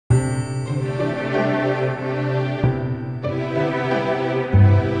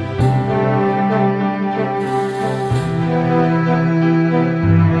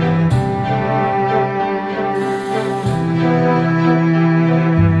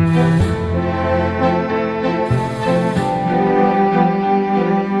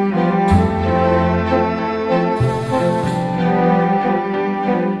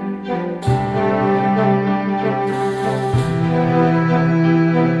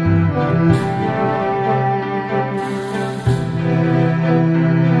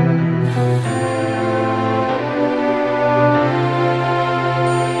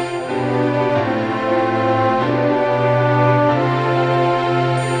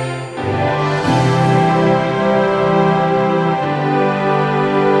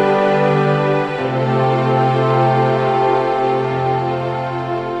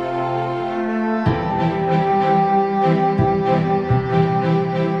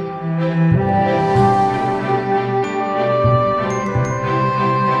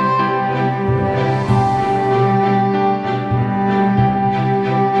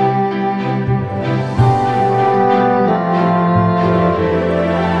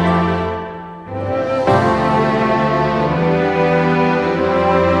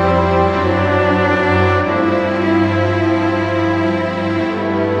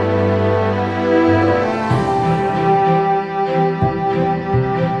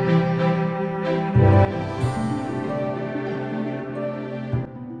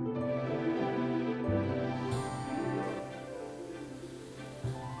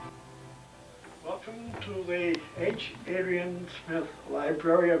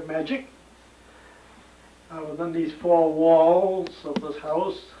Library of Magic. Within these four walls of this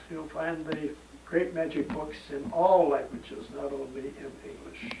house, you'll find the great magic books in all languages, not only in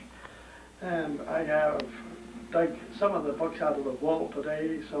English. And I have dug some of the books out of the vault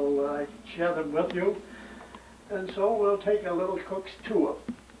today, so I share them with you. And so we'll take a little cook's tour.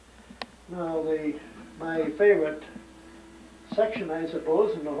 Now, my favorite section, I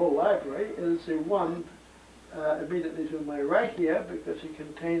suppose, in the whole library is the one immediately to my right here, because it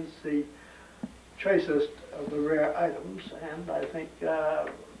contains the choicest of the rare items, and I think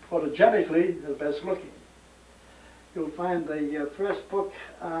photogenically the best looking. You'll find the first book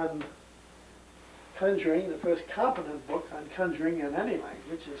on conjuring, the first competent book on conjuring in any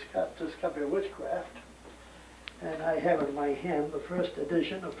language is Discovery of Witchcraft, and I have in my hand the first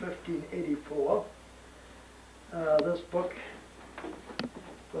edition of 1584. This book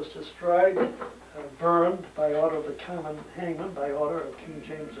was destroyed, burned by order of the common hangman, by order of King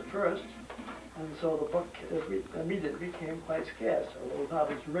James I, and so the book immediately became quite scarce, although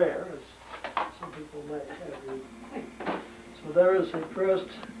not as rare as some people might have you think. So there is the first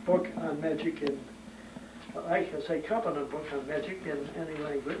book on magic in, I can say competent book on magic in any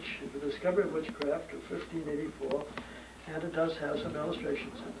language, The Discovery of Witchcraft of 1584, and it does have some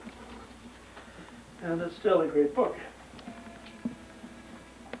illustrations in it. And it's still a great book.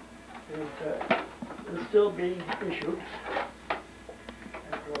 And it's still being issued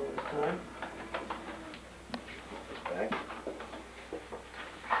after all this time. Back.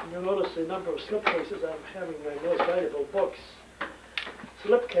 And you'll notice the number of slipcases I'm having my most valuable books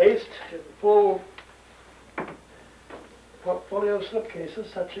slipcased in full portfolio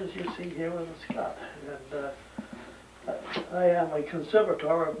slipcases, such as you see here in the Scott. And I am a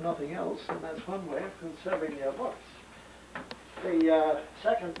conservator of nothing else, and that's one way of conserving their books. The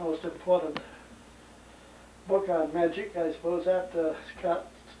second most important book on magic, I suppose, after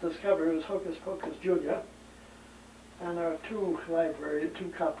Scott's discovery was Hocus Pocus Jr. And there are two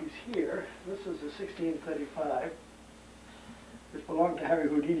copies here. This is the 1635, which belonged to Harry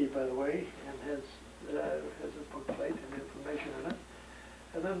Houdini, by the way, and has a bookplate and information in it.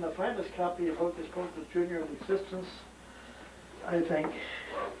 And then the finest copy of Hocus Pocus Jr. in existence, I think,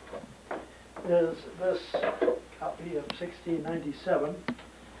 is this copy of 1697,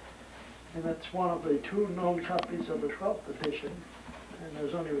 and it's one of the two known copies of the 12th edition, and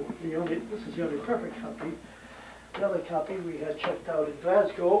there's this is the only perfect copy. The other copy we had checked out in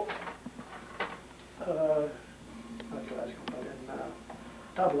Glasgow, not Glasgow, but in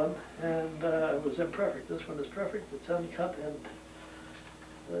Dublin, and it was imperfect. This one is perfect, it's uncut, and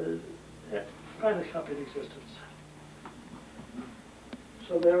the finest copy in existence.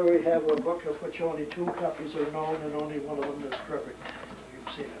 So there we have a book of which only two copies are known, and only one of them is perfect.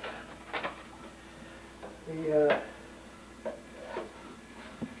 You've seen it.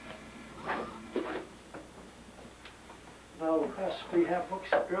 Now, of course, we have books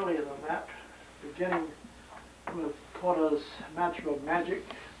earlier than that, beginning with Porter's Natural Magic,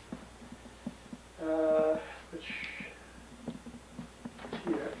 which is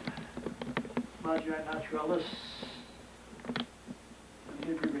here, Magia Naturalis,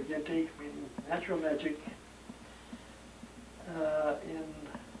 Libri Regenti, meaning natural magic, in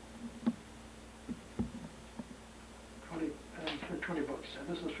 20 books, and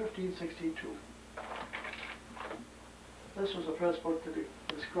this is 1562. This was the first book to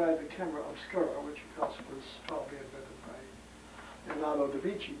describe the camera obscura, which of course was probably invented by Leonardo da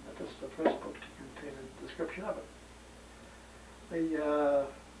Vinci, but this is the first book to contain a description of it.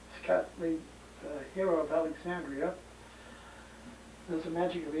 The Hero of Alexandria, there's the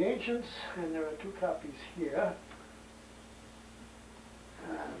Magic of the Ancients, and there are two copies here.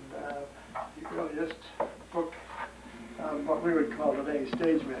 And the earliest book, what we would call today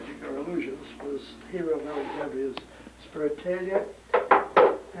stage magic or illusions, was Hero of Alexandria's Spiritalia,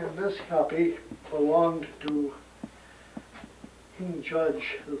 and this copy belonged to King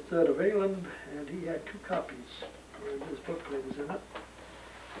George III of England, and he had two copies, and his bookplate is in it.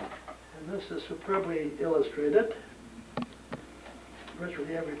 And this is superbly illustrated.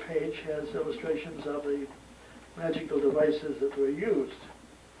 Virtually every page has illustrations of the magical devices that were used.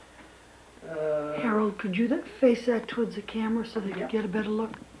 Harold, could you face that towards the camera so they could get a better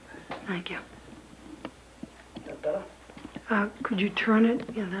look? Thank you. Is that better? Could you turn it?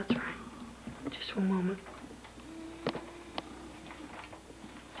 Yeah, that's right. Just one moment.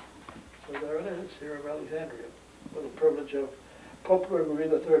 So there it is, here of Alexandria, with the privilege of Pope Gregory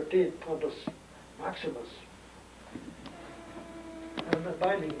XIII, Pontius Maximus. And the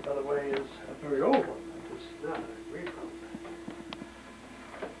binding, by the way, is a very old one. It's not a great one.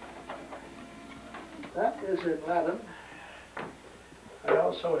 That is in Latin, I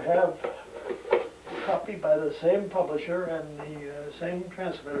also have a copy by the same publisher and the same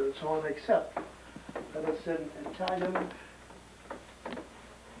transmitter and so on, except that it's in Italian, and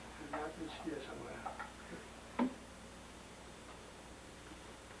that is here somewhere.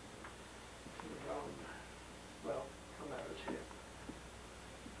 Well, no matter, it's here.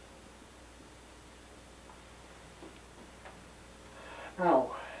 Now,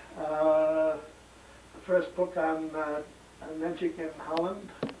 the first book on magic in Holland,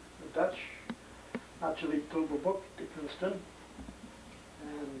 the Dutch, ATTLEBORO book, Dickinson,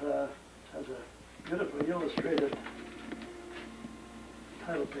 and has a beautifully illustrated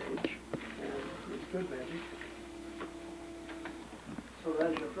title page, and it's good magic. So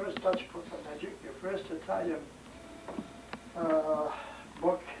that's your first Dutch book on magic. Your first Italian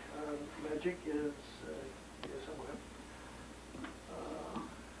book on magic is here somewhere.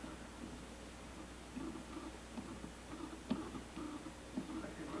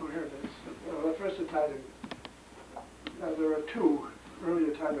 Here it is. The first Italian. There are two early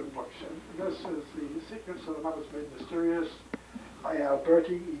Italian books. And this is The Secrets of the Mothers Made Mysterious by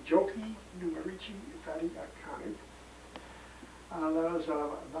Alberti I Giochi Numerici Fatti Arcani. There was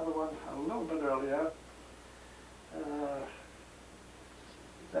another one a little bit earlier.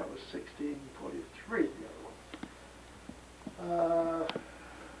 That was 1643, the other one.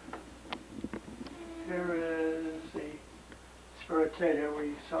 Here is the Spiritator. We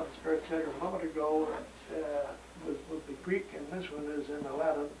saw the Spiritator a moment ago with the Greek, and this one is in the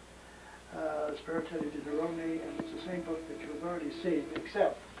Latin. Spiritator di Nerone, and it's the same book that you've already seen,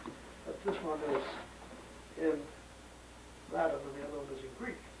 except that this one is in Latin and the other one is in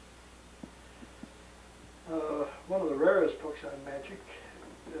Greek. One of the rarest books on magic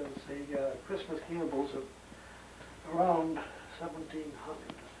is the Christmas Candles of around 1700.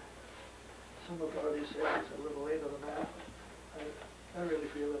 Some have already said it's a little later than that. I really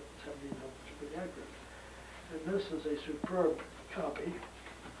feel that 1700 is pretty accurate. And this is a superb copy.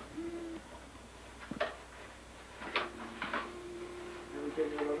 And again,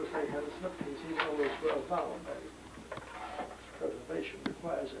 you'll notice I had a slipcase, even though it's well bound. Preservation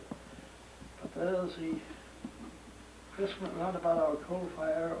requires it. But there's the Christmas, round about our coal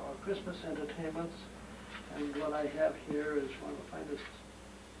fire, or Christmas entertainments. And what I have here is one of the finest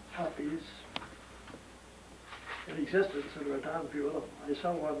copies in existence in Radon Buell. I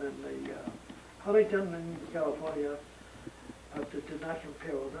saw one in the Huntington in California, but it did not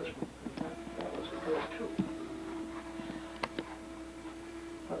compare with this one. That was the first two.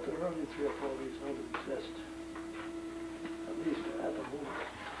 But there are only 3 or 4 of these don't exist, at least at the moment.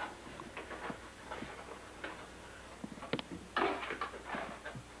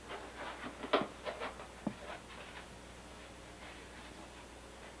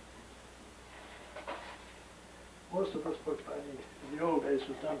 Most of us books by me in the old days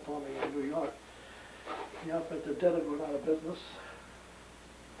was done for me in New York. The outfit that did it went out of business.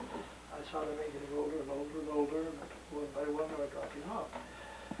 I saw them getting older and older and older, and one by one they were dropping off.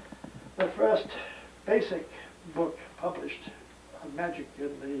 The first basic book published on magic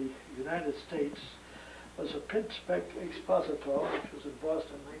in the United States was a Print Spec Expositor, which was in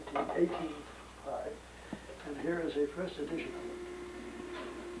Boston in 1885, and here is a first edition of it.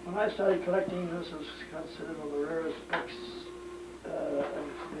 When I started collecting, this is considered one of the rarest books of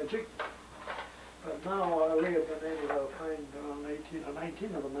magic. But now we have been able to find around 18 or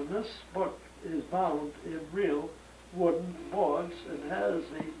 19 of them. And this book is bound in real wooden boards and has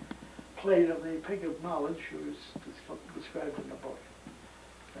the plate of the Pig of Knowledge, who is described in the book.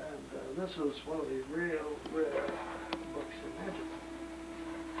 And this is one of the real rare books in magic.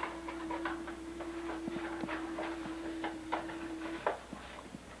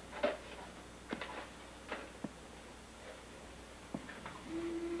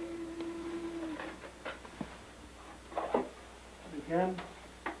 Again,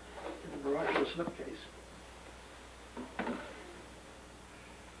 in a miraculous slipcase.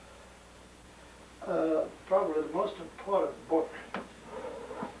 Probably the most important book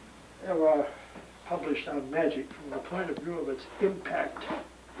ever published on magic from the point of view of its impact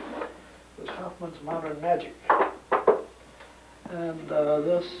was Hoffman's Modern Magic. And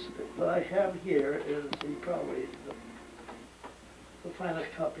this that I have here is probably the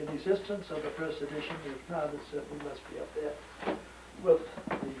finest copy in existence of the first edition. If not, it certainly must be up there with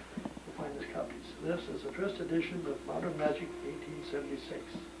the finest copies. This is the first edition of Modern Magic, 1876.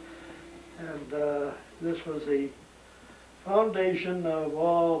 And this was the foundation of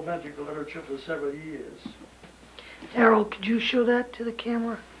all magical literature for several years. Errol, could you show that to the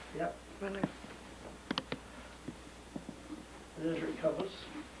camera? Yep. There's your covers.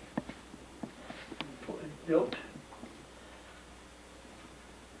 Gilt.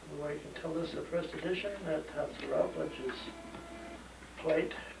 Anyway, you can tell this is the first edition. That has the Routledge's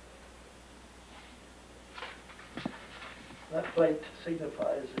plate. That plate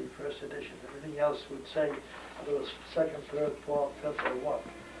signifies the first edition. Everything else would say whether it was second, third, fourth, fifth, or what.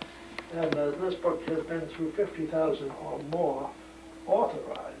 And this book has been through 50,000 or more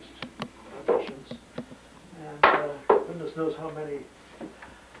authorized editions. And goodness knows how many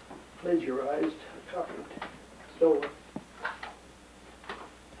plagiarized, copied, stolen.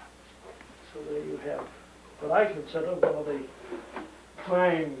 So there you have what I consider one of the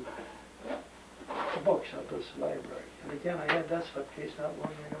prime books of this library. And again, I had that slipcase not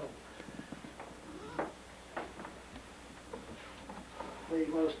long ago. The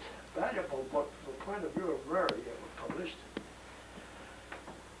most valuable book from the point of view of rarity ever published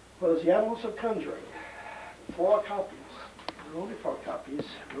was The Annals of Conjuring. 4 copies, and only 4 copies,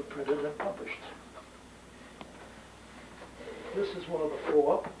 were printed and published. This is one of the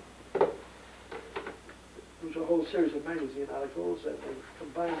 4. There was a whole series of magazine articles, and they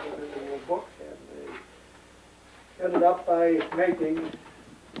combined them into one book, and they ended up by making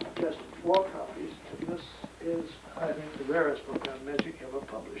just 4 copies. And this is, I think, the rarest book on magic ever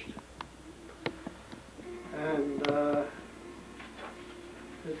published. And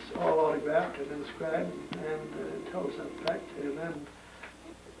it's all autographed and inscribed, and it tells that fact. And then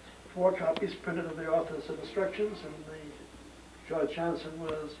 4 copies printed of the author's instructions, and George Johnson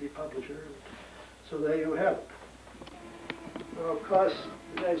was the publisher. So there you have it. Now, of course,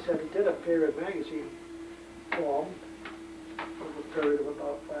 as I said, it did appear in magazine form over a period of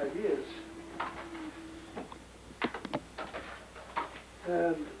about 5 years.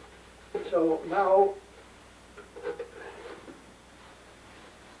 And so now,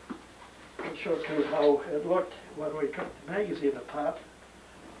 I'll show you how it looked when we took the magazine apart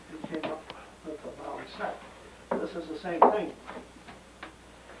and came up with a bound set. This is the same thing,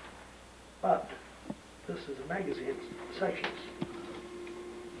 but this is the magazine sections.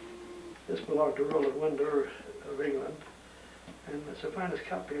 This belonged to Roland Winder of England, and it's the finest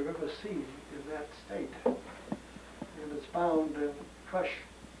copy I've ever seen in that state. And it's bound in crushed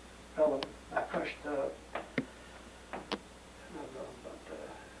vellum, not crushed, not vellum, but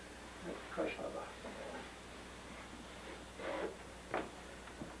crushed leather.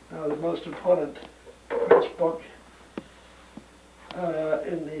 Now, the most important French book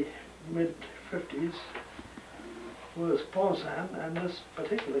in the mid-50s was Ponsan, and this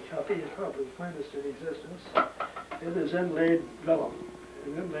particular copy is probably the finest in existence. It is inlaid vellum.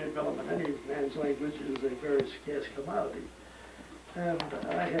 And inlaid vellum in any man's language is a very scarce commodity. And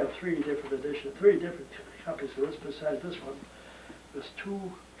I have 3 different editions, 3 different copies of this besides this one. There's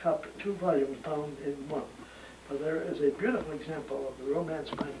 2 volumes bound in one. But there is a beautiful example of the romance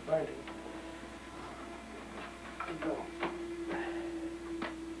binding. No.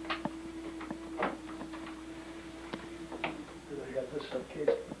 And I got this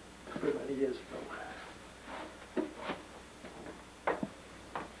case pretty many years ago.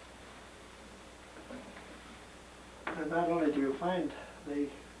 And not only do you find the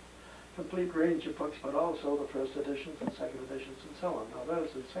complete range of books, but also the first editions and second editions and so on. Now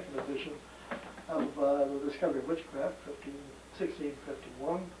there's the second edition of The Discovery of Witchcraft,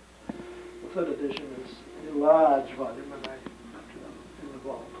 1651. The third edition is a large volume, and I put it in the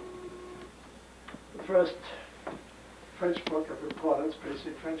vault. The first French book of importance,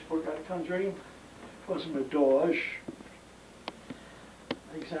 basically French book on conjuring, was Médoge.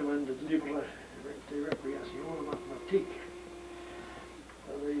 I examined the livre de récréation mathématique,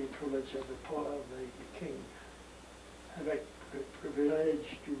 the privilege of the king, avec le privilège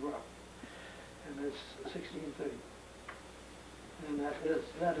du roi, and it's 1630. And that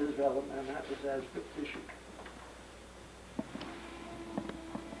is vellum, and that is as issued.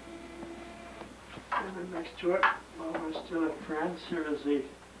 And then next to it, while we're still in France, here is the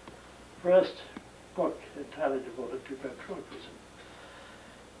first book entirely devoted to ventriloquism.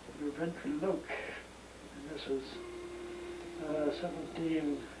 Le Ventriloque, and this is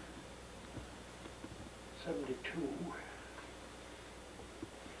 1772.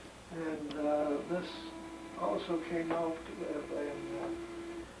 And this also came out in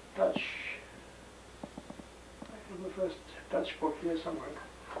Dutch. I have the first Dutch book here somewhere.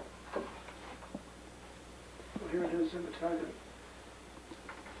 Well, here it is in Italian.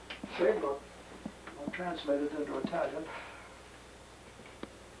 Same book, translated into Italian.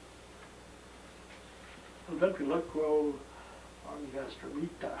 Il Ventriloquo on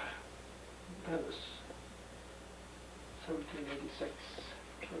Gastronita, Venice, 1786.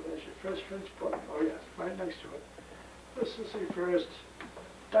 So there's your first French book. Oh yes, right next to it. This is the first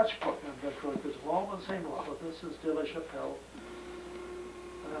Dutch book on ventriloquism, all the same author. This is De La Chapelle,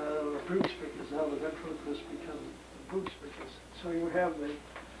 Brooks pickers. Now the ventriloquists become the Brooks pickers. So you have the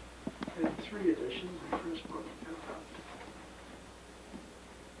 3 editions. The first book,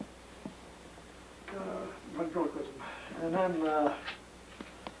 ventriloquism, and then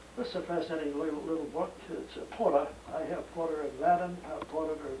this is a fascinating little book. It's a Porter. I have Porter in Latin,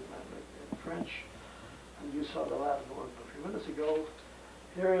 Porter in French, and you saw the Latin one a few minutes ago.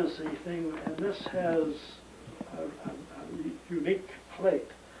 Here is the thing, and this has a unique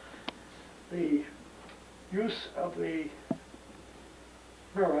plate. The use of the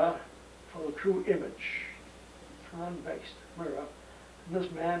mirror for the true image, convex mirror. And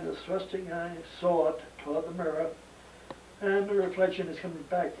this man is thrusting a sword toward the mirror, and the reflection is coming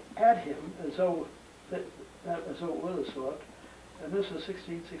back at him as though it were a sword. And this is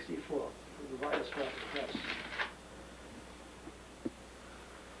 1664 from the Viaswap Press.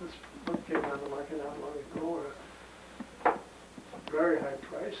 This book came on the market not long ago at a very high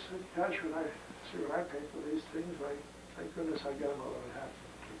price. And gosh, when I see what I pay for these things, thank goodness I got them all in half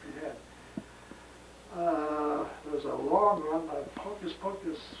to be had. There's a long run of Hocus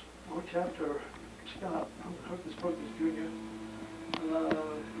Pocus, one chapter, Scott, Hocus Pocus Jr. You've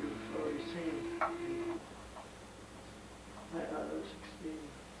already seen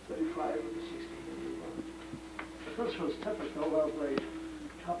 1635 and 1681. But this was typical of the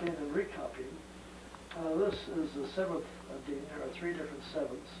copying and recopying. This is the 7th Dean. There are 3 different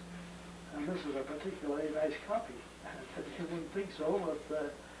 7ths. And this is a particularly nice copy. You wouldn't think so with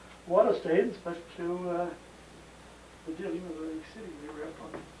water stains, but to the dealing with the city we were up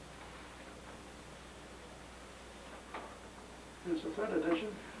on. Here's the 3rd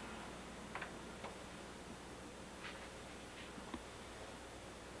edition.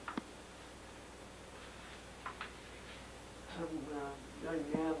 Some young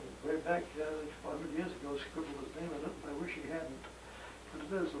man way back 500 years ago scribbled his name in it. I wish he hadn't, but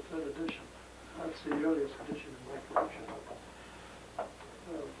it is the 3rd edition. That's the earliest edition in my collection of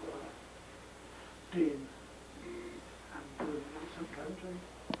Dean. And sometimes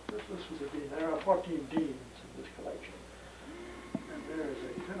this was a Dean. There are 14 Deans in this collection. And there is a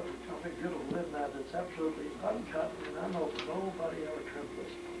beautiful lid that it's absolutely uncut and unopened. Nobody ever trimmed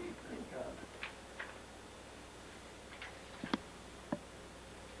this one, thank God.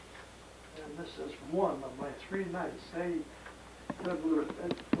 And this is one of my 3 nights. They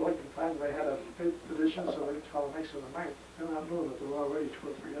like to find they had a 5th edition, so they call the next one the 9th. They're not doing it, there were already 2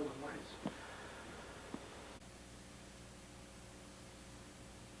 or 3 other nights.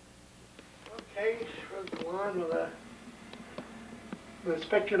 Okay, let's go on with the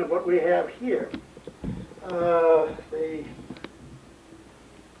inspection of what we have here.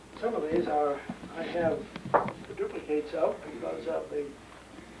 Some of these I have the duplicates out because of the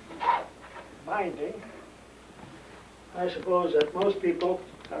binding. I suppose that most people,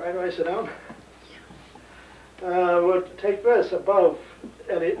 all right, do I sit down? Would take this above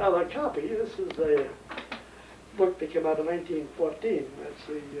any other copy. This is a book that came out in 1914. That's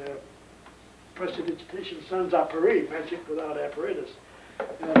the Prestidigitation Sans Appareil, Magic Without Apparatus.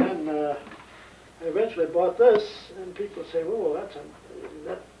 And then I eventually bought this, and people say, well,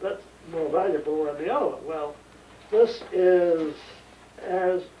 that's more valuable than the other one. Well, this is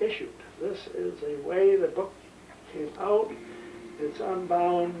as issued. This is the way the book came out. It's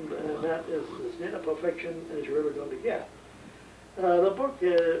unbound, and that is as near to perfection as you're ever going to get. The book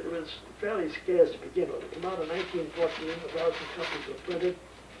was fairly scarce to begin with. It came out in 1914. 1,000 copies were printed.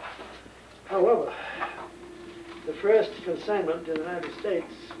 However, the first consignment in the United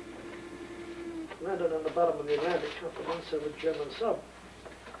States landed on the bottom of the Atlantic off a 1-7 German sub.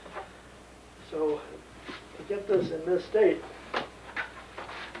 So to get this in this state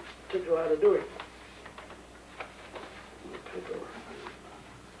took a lot of doing. Paper.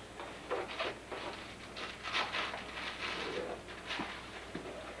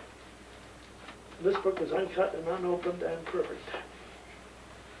 This book is uncut and unopened and perfect.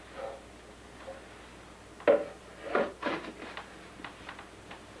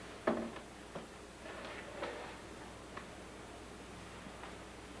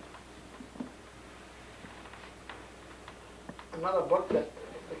 Another book that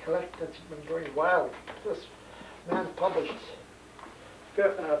the collector that's been going wild. This man published,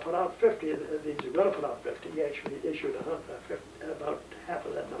 put out 50 of these. He's going to put out 50. He actually issued about half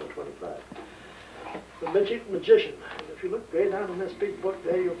of that, number 25. The Magic Magician. And if you look way down in this big book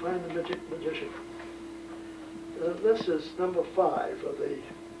there, you'll find the Magic Magician. This is number 5 of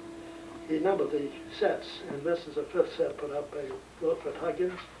he numbered the sets, and this is the 5th set put out by Wilfred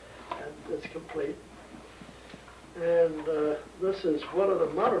Huggins, and it's complete. And this is one of the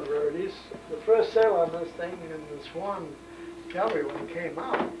modern rarities. The first sale on this thing in the Swan Gallery when it came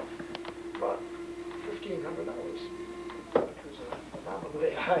out for $1,500. Which was a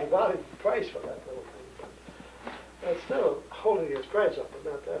phenomenally high value price for that little thing. But it's still holding its price up, but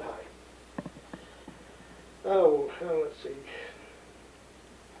not that high. Oh, let's see.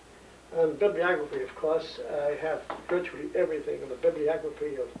 On bibliography, of course, I have virtually everything in the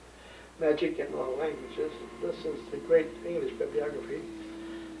bibliography of magic in all languages. This is the great English bibliography.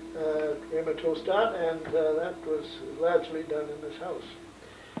 Raymond Toolstad, and that was largely done in this house.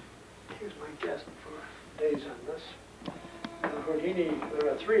 Here's my guest for days on this. Houdini,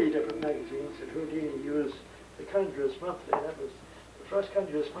 there are 3 different magazines that Houdini used. The Conjurers Monthly, that was, the first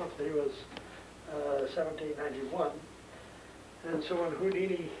Conjurers Monthly was 1791. And so when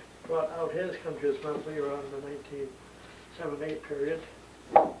Houdini brought out his Conjurers Monthly around the 1978 period,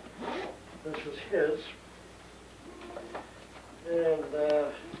 this was his. And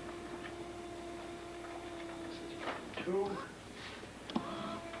this is 2.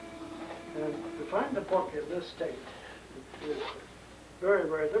 And to find the book in this state is very,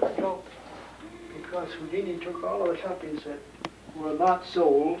 very difficult, because Houdini took all of the copies that were not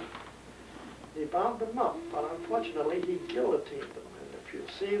sold, he bound them up, but unfortunately he guillotined them. And if you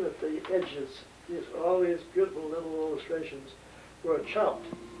see that the edges, all these beautiful little illustrations were chopped.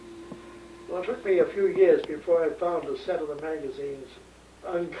 Well, it took me a few years before I found a set of the magazines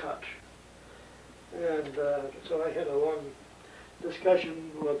uncut. And so I had a long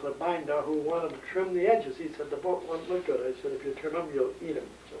discussion with a binder who wanted to trim the edges. He said, the book won't look good. I said, if you trim them, you'll eat them.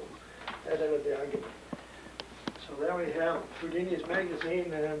 So that ended the argument. So there we have Houdini's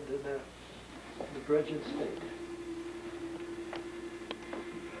magazine and in the Virgin state.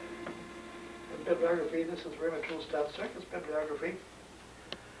 And bibliography, this is Raymond Toolstad's Circus bibliography.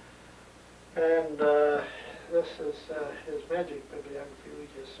 And this is his magic bibliography. We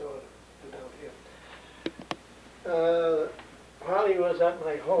just saw it down here. While he was at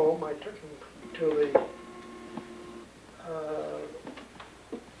my home, I took him to the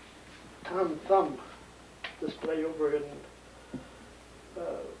Tom Thumb display over in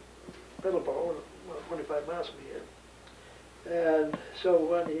ATTLEBORO, about 25 miles from here. And so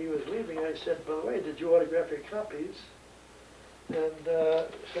when he was leaving, I said, by the way, did you autograph your copies? And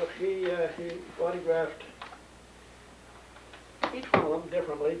so he autographed each one of them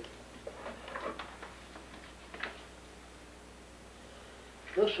differently.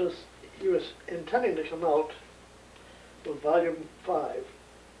 This was, he was intending to come out with volume 5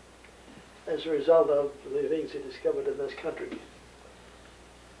 as a result of the things he discovered in this country.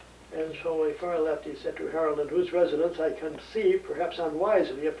 And so before I left, he said to Harold, in whose residence I conceived, perhaps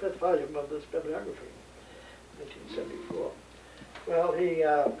unwisely, a 5th volume of this bibliography, 1974. Well, he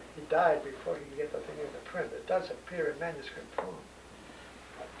died before he could get the thing into print. It does appear in manuscript form,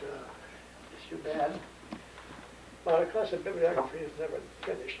 but it's too bad. But of course, the bibliography is never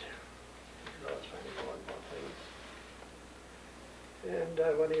finished. He's always finding more and more things.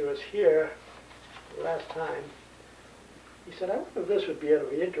 And when he was here the last time, he said, I wonder if this would be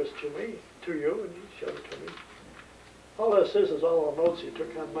of interest to you, and he showed it to me. All this is all the notes he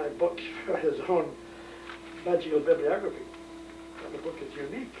took on my books for his own magical bibliography. And the book is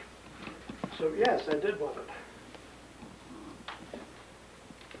unique. So yes, I did want it.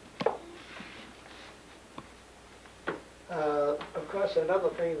 Of course, another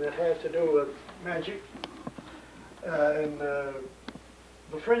thing that has to do with magic and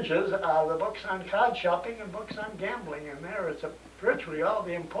the fringes are the books on card shopping and books on gambling, and there is virtually all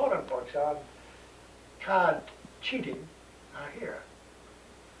the important books on card cheating are here,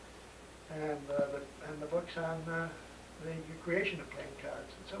 and the books on the creation of playing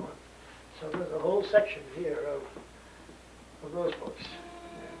cards and so on. So there's a whole section here of those books,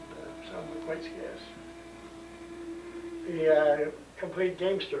 and some are quite scarce. The Complete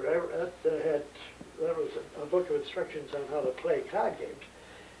Gamester, that was a book of instructions on how to play card games.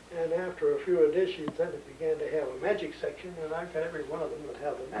 And after a few editions, then it began to have a magic section, and I've got every one of them that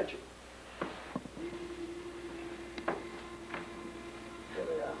have the magic. There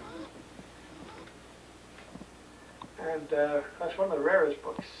they are. And of course, one of the rarest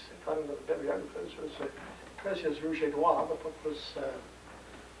books, according to the bibliographers, was Precious Rouge et Noir. The book was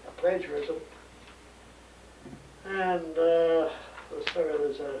a plagiarism. And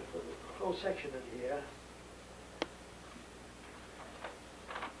there's a whole section in here.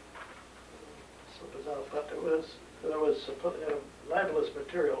 So bizarre, but there was libelous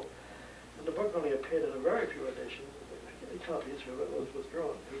material, and the book only appeared in a very few editions. The copies of it was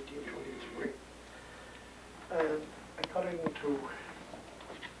withdrawn in 1823. And according to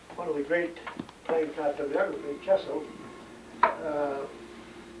one of the great playing card bibliography, Kessel, the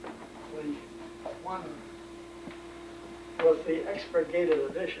one with the expurgated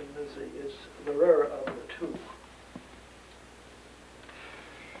edition is the rarer of the two.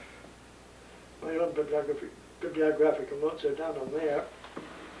 My own bibliographical notes are down on there.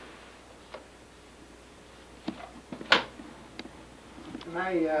 And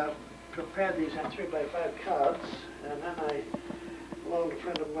I prepared these on 3x5 cards, and then I loaned a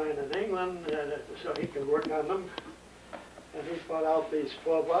friend of mine in England so he could work on them. And he brought out these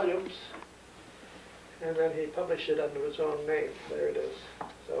 4 volumes, and then he published it under his own name. There it is.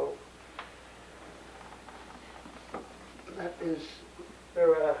 So that is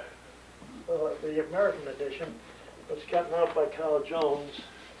the American edition was gotten out by Carl Jones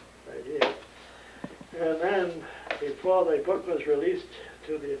right here. And then before the book was released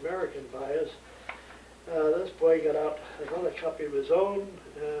to the American buyers, this boy got out another copy of his own,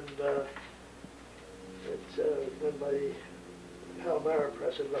 and it's done by the Palmyra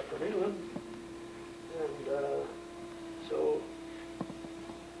Press in Rutland, England. And so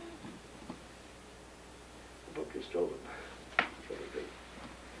the book is stolen. So to speak.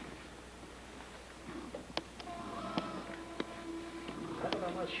 I don't know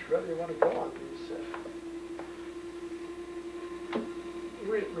how much further you want to go on these.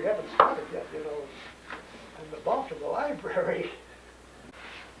 We haven't started yet, you know. In the Baltimore Library,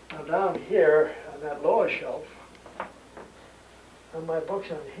 now down here on that lower shelf, on my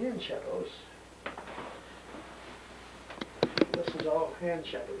books on hand shadows, this is all hand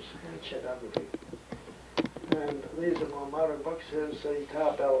shadows, hand shadowography. And these are more modern books. Here's the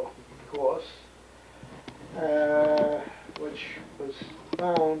Tarbell course, which was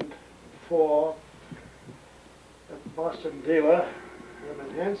bound for a Boston dealer,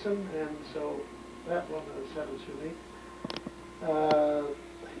 Herman Hansen, and so that one is settled to me.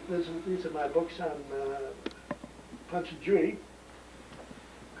 These are my books on Punch and Judy,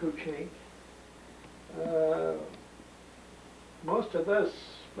 Cruikshank. Most of this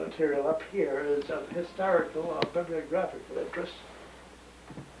material up here is of historical or bibliographical interest.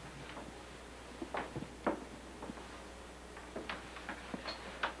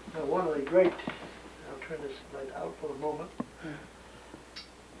 Now, one of the great, I'll turn this light out for a moment.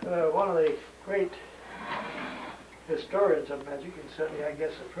 One of the great historians of magic, and certainly I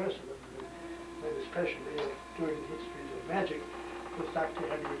guess the first of them, made especially doing histories of magic, was Dr.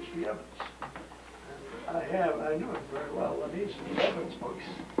 H.ADRIAN Evans. And I knew him very well, and these are Evans books.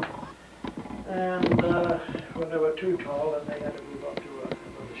 And when they were too tall, and they had to move up to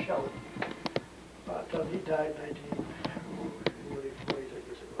another shelf. But he died in early 40s, I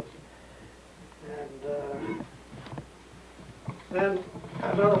guess it was. And then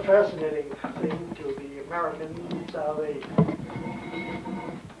another fascinating thing to the Americans are the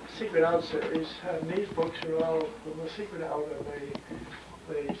Secret Out series, and these books are all from the Secret Out.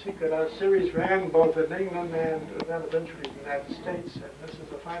 The Secret Out series ran both in England and then eventually in the United States, and this is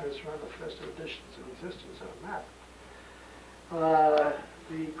the finest run of first editions in existence on that.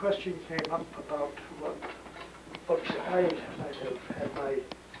 The question came up about what books I might have had my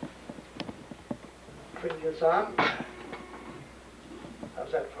fingers on.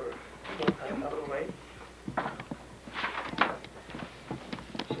 How's that for a little way?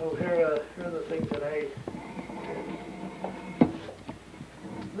 So here are the things that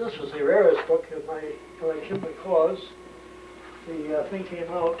this was the rarest book in my collection because the thing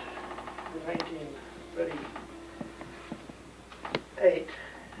came out in 1938,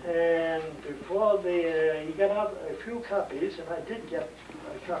 and before he got out a few copies, and I did get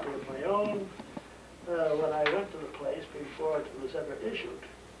a copy of my own when I went to the place before it was ever issued.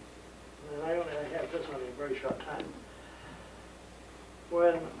 And I had this on a very short time.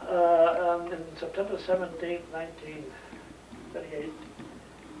 When in September 17, 1938,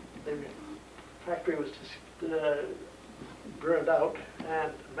 the factory was burned out,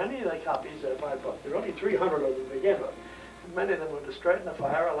 and many of the copies of my book, there were only 300 of them to begin with. Many of them were destroyed in the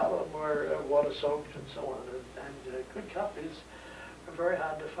fire. A lot of them were water-soaked and so on. And good copies are very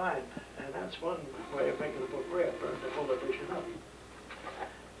hard to find. And that's one way of making a book rare, burn the whole edition up.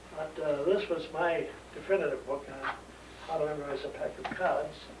 But this was my definitive book on how to memorize a pack of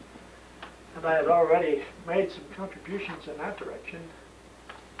cards. And I had already made some contributions in that direction.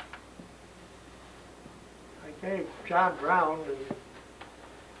 I gave John Brown and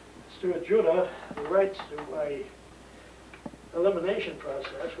Stuart Judah the rights to my elimination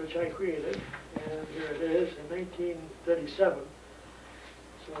process, which I created, and here it is in 1937.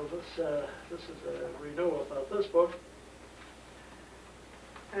 So this is a renewal about this book.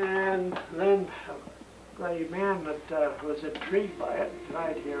 And then the man that was intrigued by it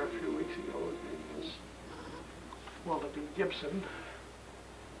died here a few weeks ago. His name was Walter B. Gibson.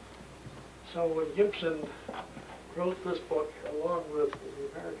 So when Gibson wrote this book along with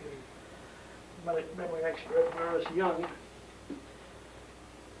the American memory expert Morris Young.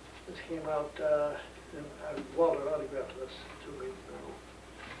 This came out, and Walter autographed this to me now.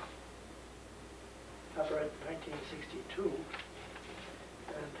 Copyright 1962.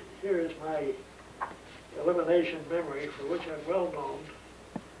 And here is my elimination memory, for which I'm well known.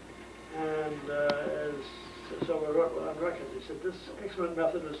 And so I wrote on record. He said, this excellent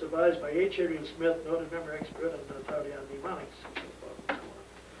method was devised by H.ADRIAN Smith, noted memory expert and authority on mnemonics, and so forth and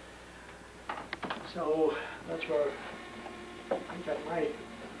so on. So that's where I got my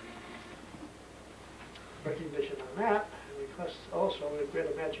recognition on that. And because also with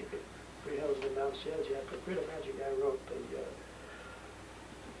Greater Magic, we haven't been downstairs yet, but Greater Magic, I wrote the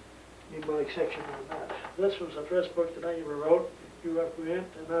mnemonic section on that. This was the first book that I ever wrote. You represent,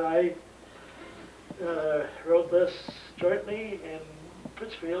 and I wrote this jointly in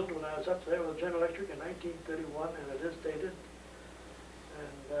Pittsfield when I was up there with General Electric in 1931, and it is dated. And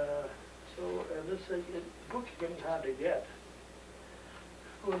this book's getting hard to get.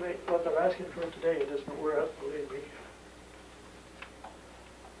 What they're asking for today, it isn't worth, believe me.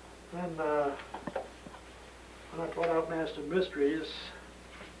 Then when I brought out Master Mysteries,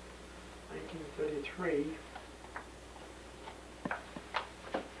 1933.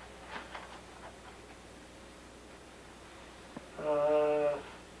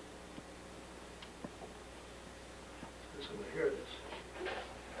 Here it is.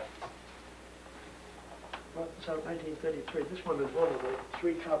 Brought this out in 1933. This one is one of the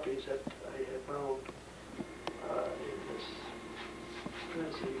 3 copies that I had found in this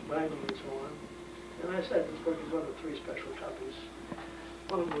fancy binding and so on. And I said this book is one of 3 special copies.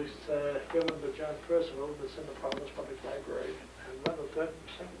 One was given to John Percival, that's in the Providence Public Library, and one of the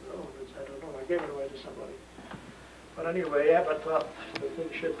second, I don't know, I gave it away to somebody. But anyway, Abbott thought the thing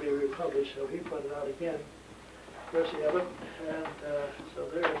should be republished, so he put it out again. Percy Abbott, and so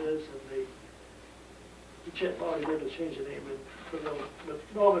there it is, and all he did was change the name and put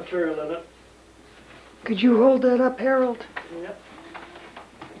no material in it. Could you hold that up, Harold? Yep.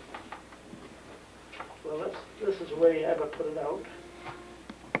 Well, this is the way Abbott put it out.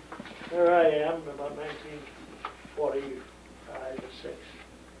 There I am, about 1945 or 6.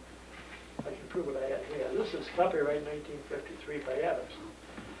 I can prove what I had here. This is copyright 1953 by Adams.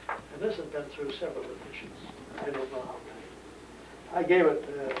 And this has been through several editions. I don't know how many. I gave it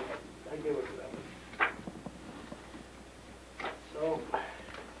to them. So,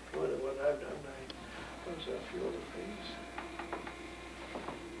 what I've done, there's a few other things.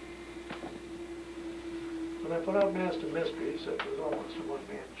 When I put out Master Mysteries, it was almost a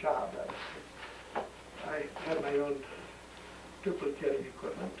one-man job. I had my own duplicating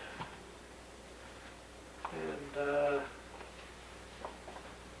equipment. And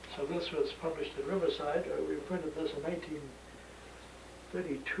so this was published in Riverside. We printed this in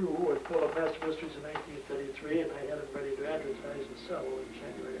 1932. I pulled up Master Mysteries in 1933, and I had it ready to advertise and sell in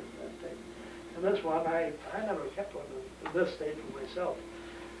January of that day. And this one, I never kept one in this state for myself.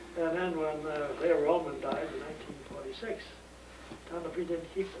 And then when Leo Roman died in 1946, Tom Duffy didn't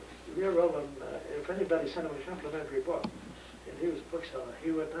keep it. Leo Roman, if anybody sent him a complimentary book, and he was a bookseller,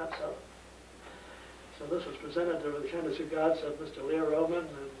 he would not sell it. So this was presented with the kindness of God, said Mr. Leo Roman,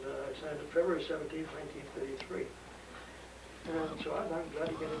 and I signed it February 17, 1933. And so I'm glad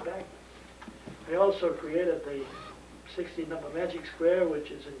to get it back. I also created the 16-number Magic Square,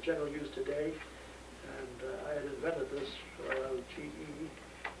 which is in general use today. And I had invented this for GE.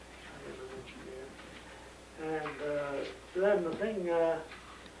 I am an engineer. And then the thing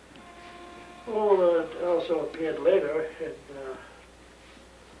also appeared later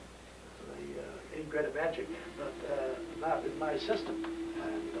in Greater Magic, but not in my system.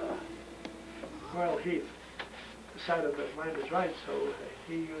 And Royal Heath decided that mine was right, so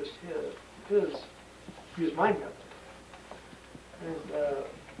he used my method. And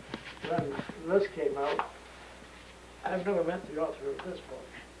then this came out. I've never met the author of this book,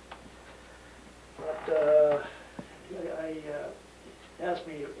 but I asked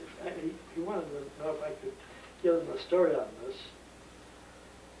me if he wanted to know if I could give him a story on this.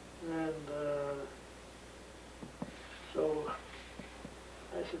 And so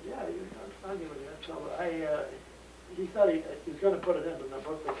I said, yeah, I'll give it to him. So he thought he was going to put it into the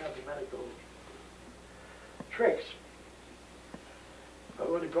book with mathematical tricks.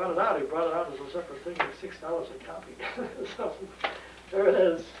 But when he brought it out as a separate thing at $6 a copy. So there it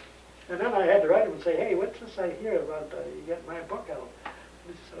is. And then I had to write him and say, hey, what's this I hear about you getting my book out?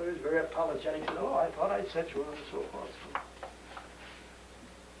 So he was very apologetic. He said, oh, I thought I'd sent you one and so forth.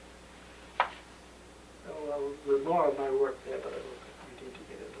 So there's more of my work there, but I don't think we need to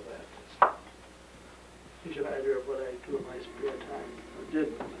get into that. gives you an idea of what I do in my spare time, or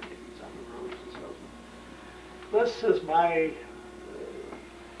did when I was on the roads and so on. This is my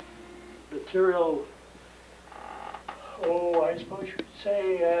material, oh, I suppose you could say,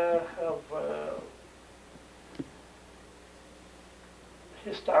 of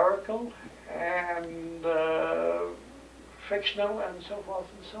historical and fictional and so forth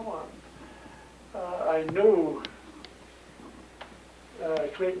and so on. I knew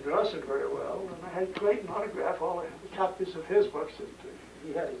Clayton Dawson very well, and I had Clayton autograph all the copies of his books that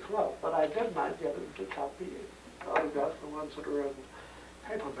he had in club, but I did not get him to autograph the ones that are in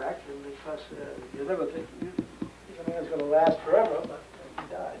paperback, and because you never think the man's going to last forever, but he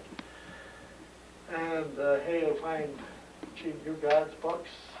died. And here you'll find Gene Newgard's books,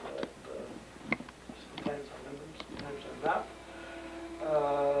 sometimes I'm in them, sometimes I'm not.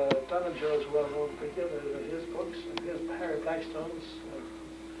 Dunninger is a well-known figure. His books and his Harry Blackstone's,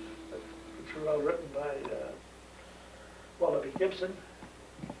 which were all written by Wallaby Gibson.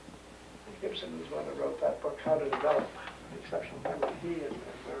 Gibson was one that wrote that book, How to Develop Exceptional Memory. He and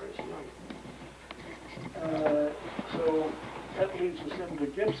various young. So that leads us into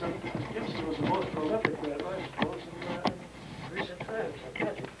Gibson. Gibson was the most prolific writer, I suppose, in recent times of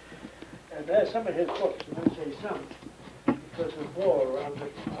magic. And there's some of his books, and I say some, because there's more around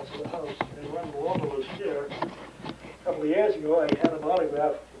the house of the house. And when Walter was here, a couple of years ago, I had him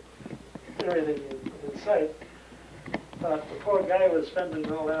autograph everything in sight. But the poor guy was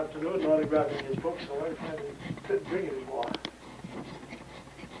spending all afternoon autographing his books, so I finally couldn't bring any more.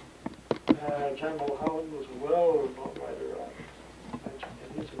 John Mulholland was a well-known writer on magic,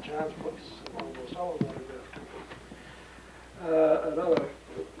 and these are John's books, and almost all of them autographed. Another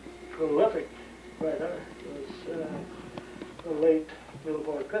prolific writer was the late little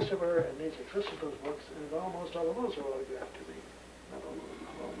boy Christopher, and these are Christopher's books, and almost all of those are autographed to me. Not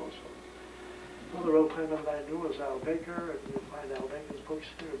almost all. Another old timer that I knew was Al Baker, and you'll find Al Baker's books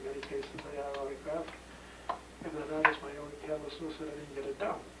here. In many cases they are autographed. And then that is my own carelessness that I didn't get it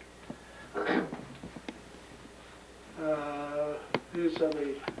done. These are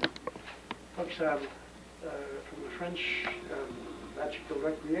the books from the French Magical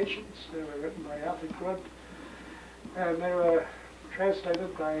Recreations. They were written by Arthur Crud, and they were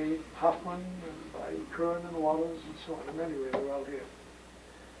translated by Hoffman and by Curran and Waters and so on. And anyway, they're all here.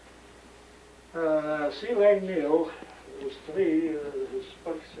 C. Lang Neil was, to me,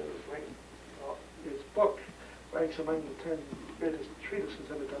 his book ranks among the 10 greatest treatises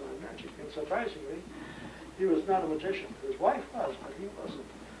ever done on magic. And surprisingly, he was not a magician. His wife was, but he wasn't.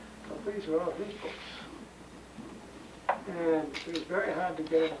 So these are all his books. And it was very hard to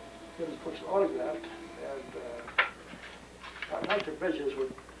get his books autographed. And Dr. Bridges,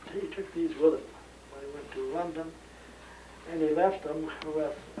 he took these with him when he went to London. And he left them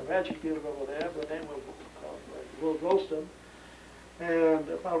with a magic dealer over there by the name of Will Golston. And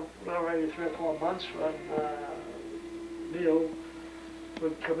about already 3 or 4 months when Neil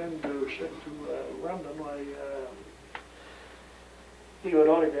would come into London, he would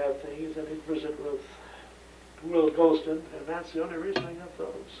autograph things, and he'd visit with Will Golston, and that's the only reason I got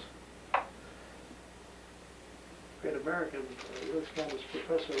those. Great American, this guy was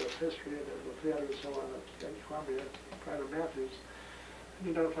professor of history and theater and so on at Columbia, Pryor Matthews, and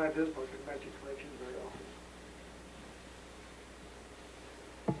you don't find his book in magic collections very often.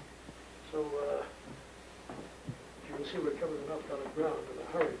 So you can see we're covering enough on the ground in a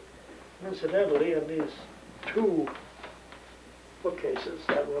hurry. And incidentally, in these 2 bookcases,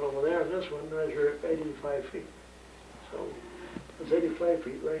 that one over there and this one, measure 85 feet. So there's 85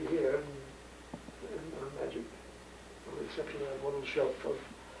 feet right here in magic, with the exception of that one little shelf of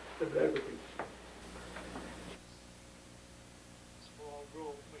bibliography. Small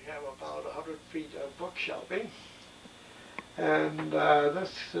room, we have about 100 feet of bookshelving, and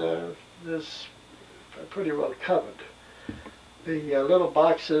this is pretty well covered. The little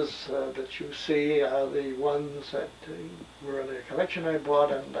boxes that you see are the ones that were in a collection I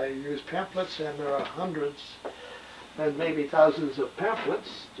bought, and I used pamphlets, and there are hundreds and maybe thousands of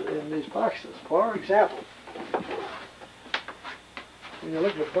pamphlets in these boxes. For example, when you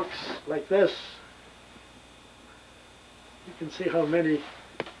look at books like this, you can see how many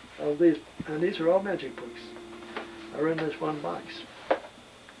of these, and these are all magic books, are in this one box.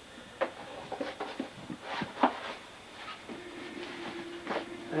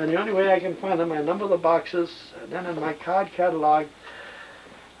 And the only way I can find them, I number the boxes, and then in my card catalog,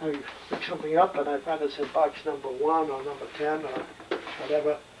 I pick something up and I find it's in box number 1 or number 10 or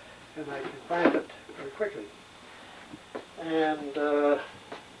whatever, and I can find it very quickly. And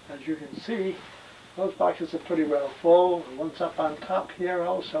as you can see, those boxes are pretty well full. The ones up on top here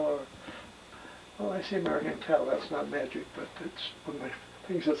also are Well, I see American Tell, that's not magic, but it's one of my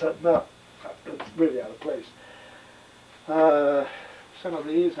things that's not, it's really out of place. Some of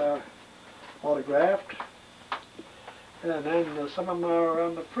these are autographed, and then some of them are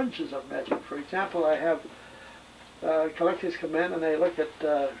on the fringes of magic. For example, I have collectors come in and they look at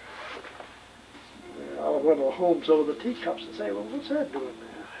Oliver Holmes over the teacups and say, well, what's that doing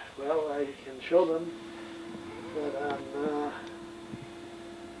there? Well, I can show them that on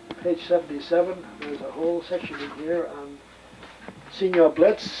page 77, there's a whole section in here on Senor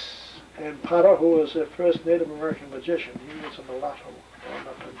Blitz and Potter, who was the first Native American magician. He was a mulatto born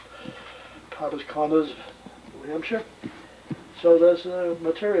up in Potter's Corners, New Hampshire. So there's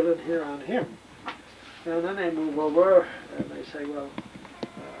material in here on him. And then they move over and they say, well,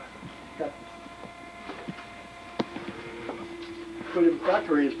 got William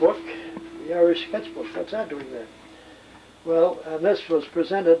Thackeray's book, The Irish Sketchbook. What's that doing there? Well, and this was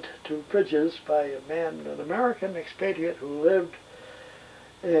presented to Bridges by a man, an American expatriate who lived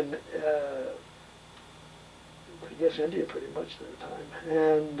in, I guess, India pretty much at the time.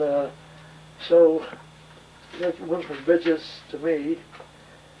 And so that went from Bridges to me,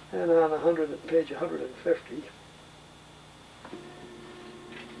 and on page 150,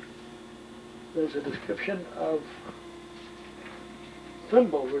 there's a description of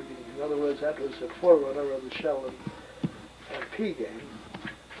thimble rigging. In other words, that was a forerunner of the shell and pea game.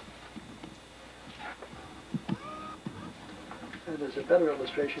 And there's a better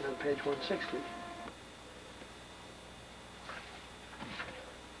illustration on page 160.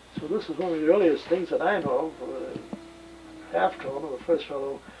 So this is one of the earliest things that I know of, half-tone of the first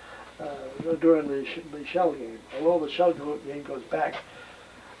fellow during the shell game. Although the shell game goes back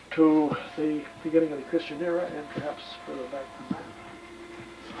to the beginning of the Christian era and perhaps further back than that.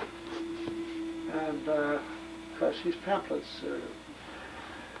 And of course these pamphlets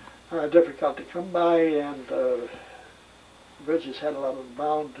are difficult to come by, and Bridges had a lot of them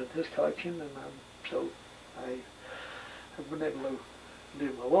bound in his collection, and so I have been able to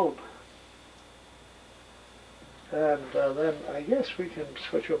leave them alone. And then I guess we can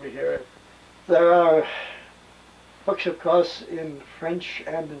switch over here. There are books, of course, in French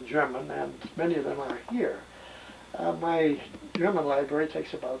and in German, and many of them are here. My German library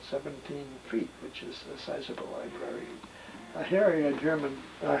takes about 17 feet, which is a sizable library. Here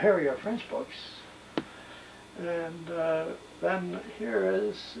are French books. And then here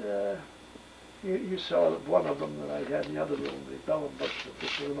is, you saw one of them that I had in the other room, the Bellum books,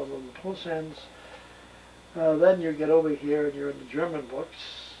 this is another one, the Possens. Then you get over here and you're in the German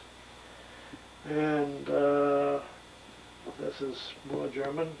books. And this is more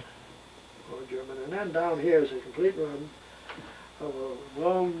German. And then down here is a complete run of a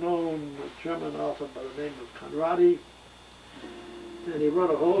well-known German author by the name of Conradi. And he wrote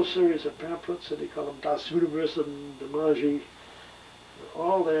a whole series of pamphlets, and he called them Das Universum de Magie.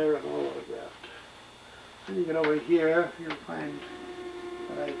 All there and all autographed. Then you get over here, you'll find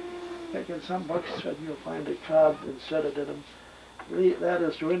that I think in some books that you'll find a card inserted in them. That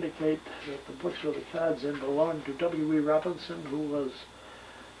is to indicate that the books with the cards in belong to W.E. Robinson, who was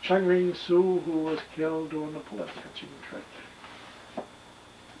Chung-Ring Soo, who was killed doing the bullet catching trick.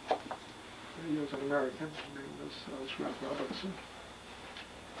 He was an American, his name was Ralph Robinson.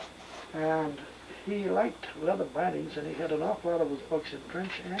 And he liked leather bindings, and he had an awful lot of his books in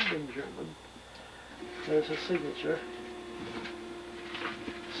French and in German. There's a signature.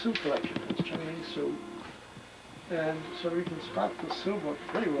 Soo collection, it's Chung-Ring Soo. And so you can spot the Soo book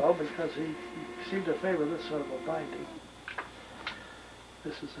pretty well because he seemed to favor this sort of a binding.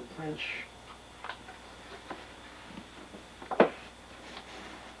 This is in French.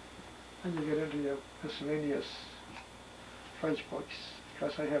 And you get into your miscellaneous French books,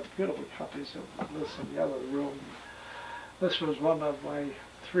 because I have beautiful copies of this in the other room. This was one of my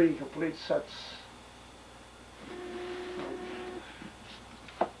 3 complete sets.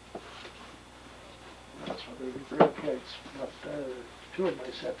 That's what the real plates, but 2 of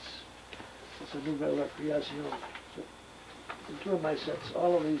my sets. It's a Nouvelle Recreation. So, in 2 of my sets,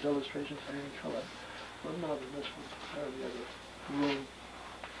 all of these illustrations are in color. One more than this one, or the other room.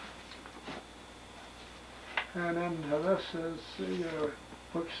 And then this is your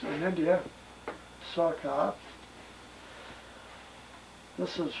books in India, Sarkar.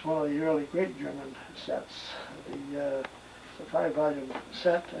 This is one of the early great German sets. It's a 5-volume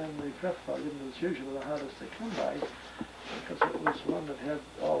set, and the 5th volume is usually the hardest to come by because it was one that had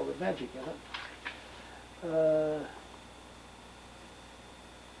all of the magic in it.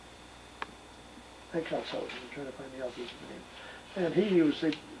 Eckhart, I'm trying to find the author's name. And he used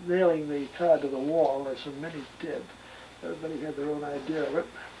nailing the card to the wall, as so many did. Everybody had their own idea of it.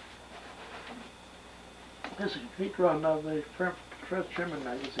 This is a complete run of the first German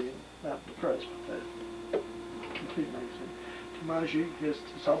magazine, not the first, but the complete magazine. Die Magie ist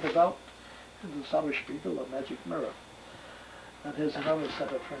Zauberwelt and the Zauberspiegel, a magic mirror. And here's another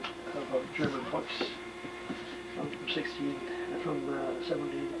set of German books from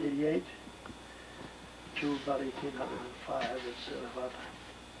 1788 to about 1805. It's about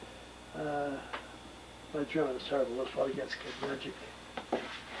my German is terrible. That's why he gets good magic.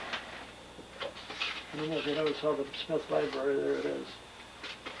 I don't know if you ever saw the Smith Library. There it is.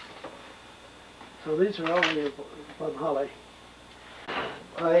 So these are all the Von Holly.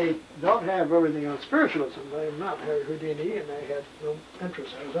 I don't have everything on spiritualism. I am not Harry Houdini, and I had no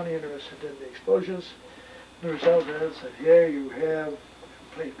interest. I was only interested in the explosions. The result is that here you have a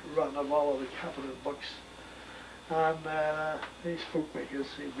complete run of all of the competent books on these spook makers,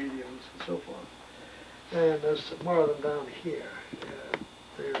 the mediums, and so forth. And there's more of them down here.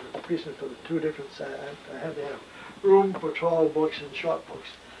 The reason for the two different sides, I had to have room for tall books and short books.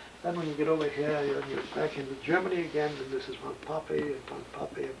 Then when you get over here, you're back into Germany again, and this is Von Poppy, and Von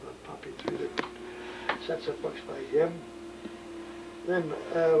Poppy, and Von Poppy, three different sets of books by him. Then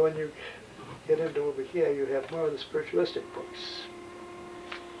when you get into over here, you have more of the spiritualistic books.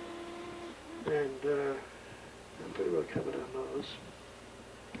 And I'm pretty well covered on those.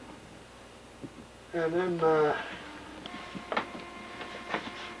 And then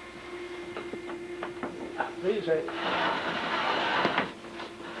these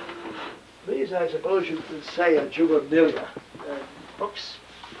I suppose you could say are juvenilia, books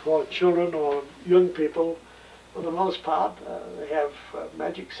for children or young people. For the most part, they have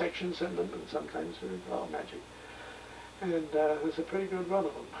magic sections in them, and sometimes they're all magic. And there's a pretty good run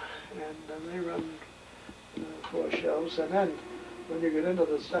of them. And they run 4 shelves. And then when you get into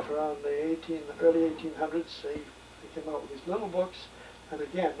the stuff around the early 1800s, they came out with these little books. And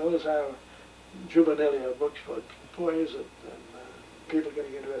again, those are juvenilia books for boys and people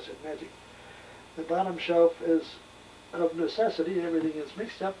getting interested in magic. The bottom shelf is of necessity. Everything is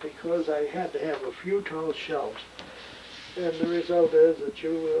mixed up because I had to have a few tall shelves. And the result is that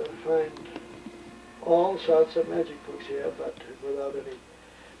you find all sorts of magic books here, but without any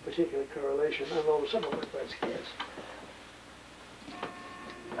particular correlation, although some of them are quite scarce.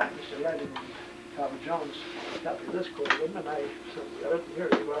 Mr. Landon Carver Jones copied this Gordon, and I got it. Here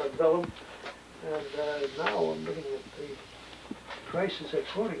you are, vellum. And now I'm looking at the prices they're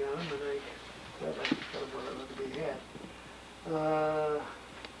quoting on them, and I don't know what to be had.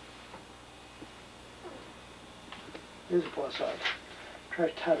 Here's a Boissard.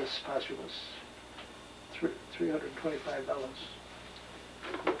 Tractatus Posthumous. $325.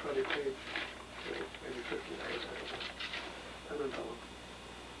 You probably paid maybe $50, I don't know.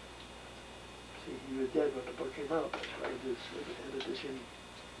 See, he was dead when the book came out. That's why it is an edition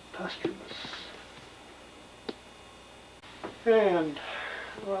posthumous. And,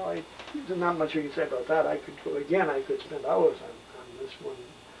 well, there's not much you can say about that. I could go again. I could spend hours on this one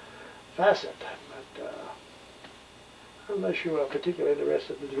facet, but unless you are particularly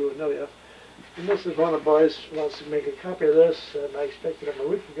interested in the juvenilia. And this is one of the boys who wants to make a copy of this, and I expected him a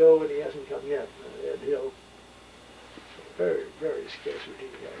week ago, and he hasn't come yet. Ed Hill, very, very scarce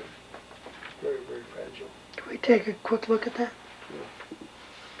reading guy. Very, very fragile. Can we take a quick look at that? Yeah.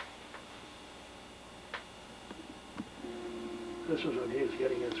 This was when he was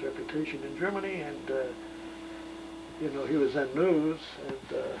getting his reputation in Germany, and you know, he was in news, and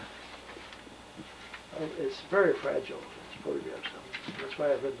it's very fragile. It's photographs of him. That's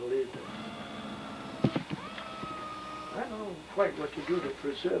why I've been believed in. I don't know quite what to do to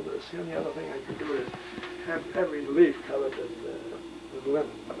preserve this. The only other thing I can do is have every leaf covered with linen,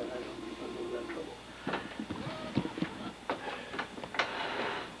 but I don't know that trouble.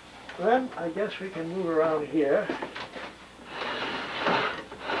 Then I guess we can move around here.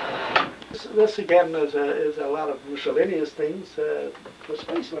 This again is a lot of miscellaneous things for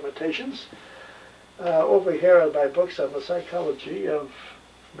space limitations. Over here are my books on the psychology of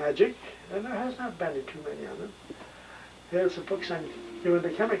magic, and there has not been too many of them. Here's the books on doing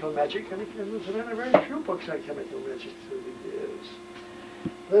the chemical magic, and there's been a very few books on chemical magic through the years.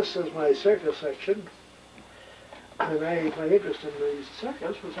 This is my circus section, and my interest in the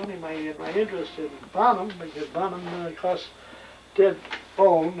circus was only my interest in Bonham, because Bonham, of course, did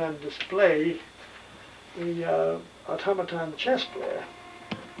own and display the automaton chess player.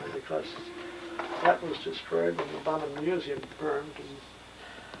 And of course, that was destroyed when the Bonham Museum burned in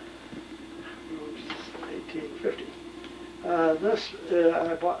 1850. This I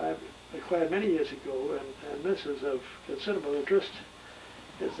acquired many years ago, and this is of considerable interest.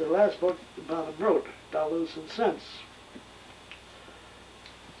 It's the last book that Bonham wrote, Dollars and Cents.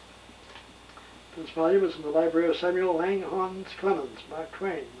 This volume is in the library of Samuel Langhorne Clemens, Mark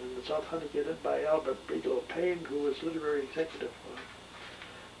Twain, and it's authenticated by Albert Bigelow Payne, who was literary executive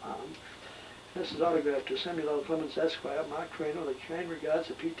for This is autographed to Samuel L. Clemens, Esquire, Mark Twain, with kind regards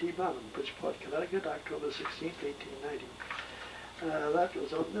to P.T. Barnum, Bridgeport, Connecticut, October 16, 1890.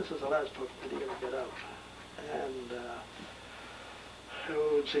 This is the last book that he ever got out. And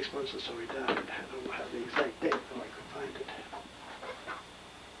 6 months or so he died. I don't know the exact date, though I could find it.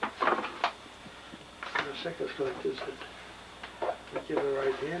 The Seckers collectors would give a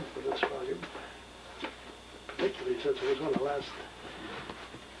right hand for this volume, particularly since it was one of the last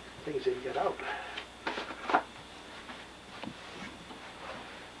things he'd get out.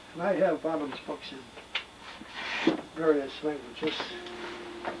 And I have Barnum's books in various languages.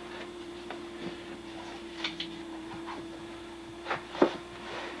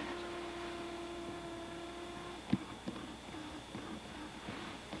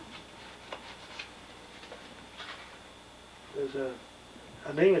 There's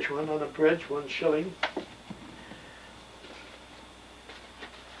an English one on a bridge, 1 shilling.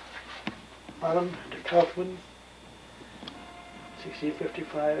 Barnum to Kaufmann,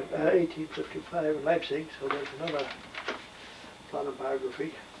 1855 in Leipzig, so there's another Barnum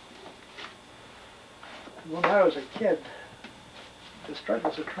biography. And when I was a kid, the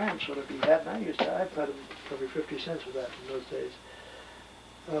Struggles of Tramp sort of be had, and I paid him probably 50 cents for that in those days.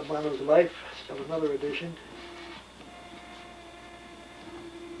 Barnum's Life, still another edition.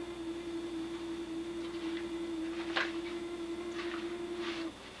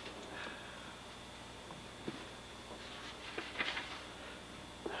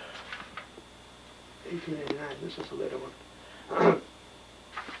 This is the later one.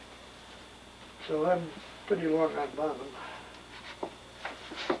 So I'm pretty long on Barnum.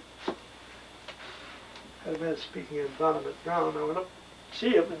 Had a man speaking in Barnum at Brown. I went up to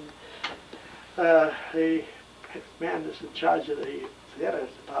see him, and the man that's in charge of the theater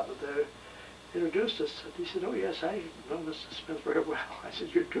department there introduced us. And he said, "Oh yes, I know Mr. Smith very well." I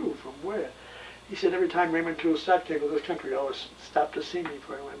said, "You do? From where?" He said, "Every time Raymond Toussaint came to this country, he always stopped to see me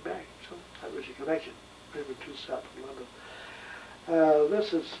before he went back." So that was your connection. Raymond Toussaint from London.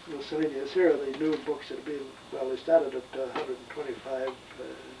 This is miscellaneous. Here are the new books that have been, well, they started at $125,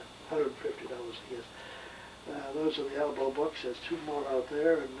 $150, I guess. Those are the ATTLEBORO books. There's 2 more out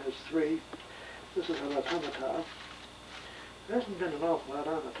there, and there's 3. This is an automata. There hasn't been an awful lot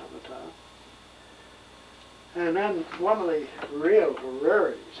on automata. And then one of the real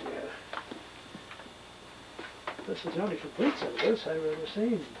rarities here. This is the only complete set of this I've ever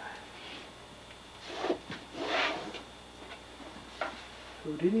seen.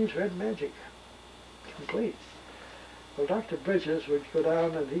 Houdini's Red Magic, complete. Well, Dr. Bridges would go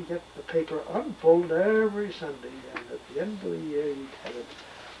down and he'd get the paper unfolded every Sunday, and at the end of the year he'd have it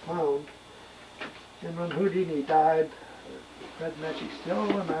bound. And when Houdini died, Red Magic still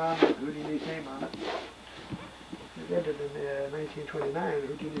went on with Houdini's name on it. It ended in 1929.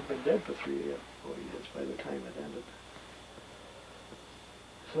 Houdini'd been dead for 3 or 4 years by the time it ended.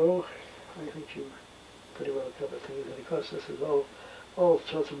 So I think you pretty well covered things, and of course this is all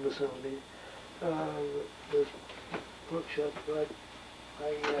sorts of miscellany. There's bookshelf by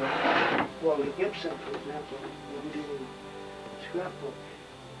Walter Gibson, for example. The Houdini scrapbook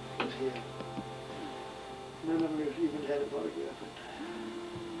was here. None of them even had a photograph of it.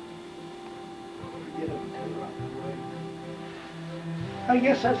 Forget it, turn around and away. I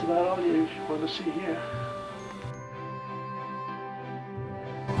guess that's about all you want to see here.